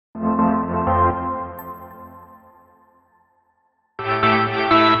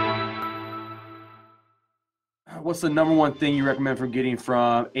what's the number one thing you recommend for getting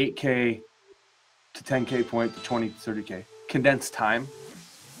from 8K to 10K point to 20 to 30K? Condensed time.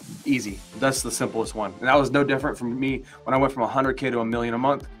 Easy. That's the simplest one. And that was no different from me when I went from 100K to 1 million a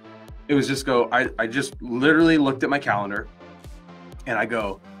month. It was just I just literally looked at my calendar and I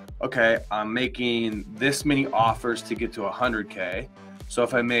go, okay, I'm making this many offers to get to 100K. So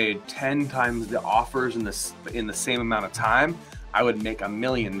if I made 10 times the offers in the same amount of time, I would make $1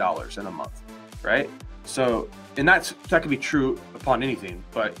 million in a month, right? So, and that could be true upon anything,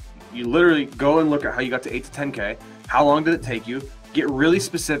 but you literally go and look at how you got to 8 to 10K. How long did it take you? Get really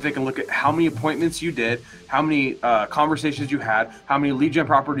specific and look at how many appointments you did, how many conversations you had, how many lead gen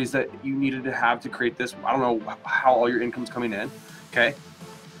properties that you needed to have to create this. I don't know how all your income's coming in, okay?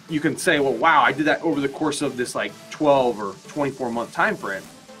 You can say, well, wow, I did that over the course of this like 12 or 24 month time frame.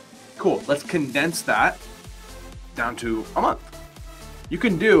 Cool, let's condense that down to a month. You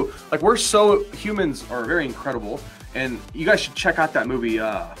can do, like, humans are very incredible, and you guys should check out that movie.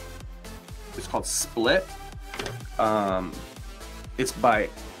 It's called Split. It's by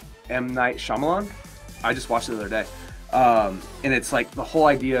M. Night Shyamalan. I just watched it the other day. And it's like the whole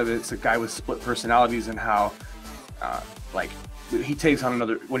idea of it's a guy with split personalities and how, like, when he takes on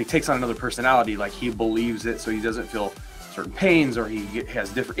another personality, like, he believes it, so he doesn't feel certain pains, or he has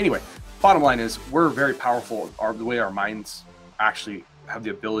different. Anyway, bottom line is we're very powerful. The way our minds actually have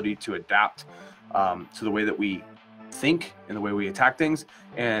the ability to adapt to the way that we think and the way we attack things.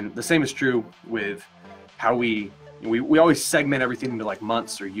 And the same is true with how we always segment everything into like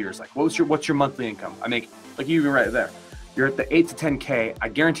months or years. Like, what's your monthly income? I make, like, you even right there. You're at the 8 to 10K. I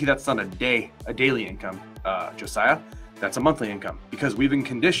guarantee that's not a daily income, Josiah. That's a monthly income, because we've been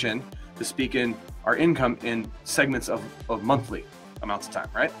conditioned to speak in our income in segments of monthly amounts of time,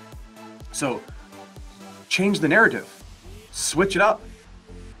 right? So change the narrative, switch it up.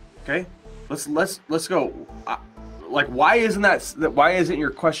 Okay, let's go. Like, why isn't your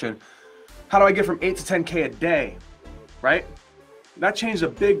question, how do I get from 8 to 10K a day, right? That changed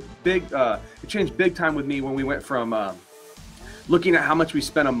it changed big time with me when we went from looking at how much we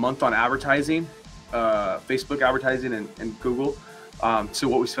spent a month on advertising, Facebook advertising and Google, to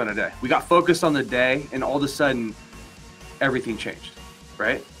what we spent a day. We got focused on the day, and all of a sudden everything changed,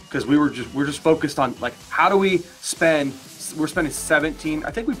 right? Because we're just focused on, like, how do we spend. We're spending 17.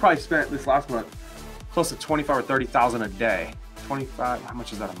 I think we probably spent this last month close to 25 or 30,000 a day. 25. How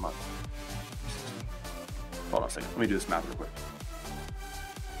much is that a month? Hold on a second. Let me do this math real quick.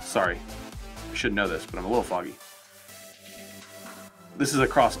 Sorry, I should know this, but I'm a little foggy. This is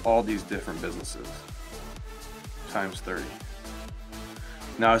across all these different businesses. Times 30.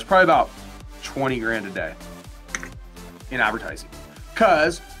 Now it's probably about 20 grand a day in advertising,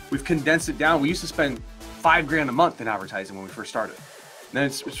 because we've condensed it down. We used to spend 5 grand a month in advertising when we first started. And then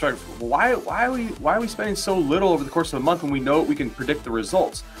it's started, why are we spending so little over the course of a month when we know we can predict the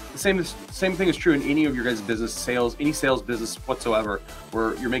results? The same thing is true in any of your guys' business, sales, any sales business whatsoever,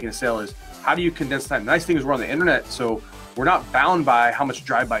 where you're making a sale, is how do you condense time? The nice thing is we're on the internet, so we're not bound by how much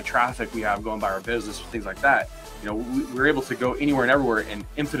drive-by traffic we have going by our business or things like that. You know, we're able to go anywhere and everywhere and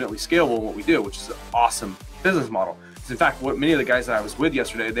infinitely scalable in what we do, which is an awesome business model. In fact, what many of the guys that I was with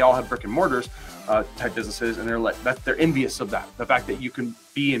yesterday, they all have brick and mortars type businesses, and they're envious of that. The fact that you can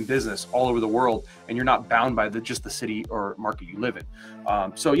be in business all over the world and you're not bound by just the city or market you live in.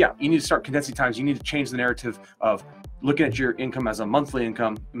 So yeah, you need to start condensing times. You need to change the narrative of looking at your income as a monthly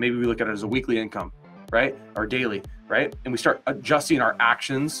income. Maybe we look at it as a weekly income, right? Or daily, right? And we start adjusting our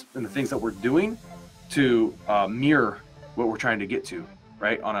actions and the things that we're doing to mirror what we're trying to get to,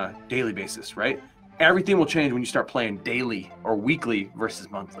 right? On a daily basis, right? Everything will change when you start playing daily or weekly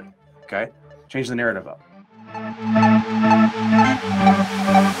versus monthly, okay? Change the narrative up.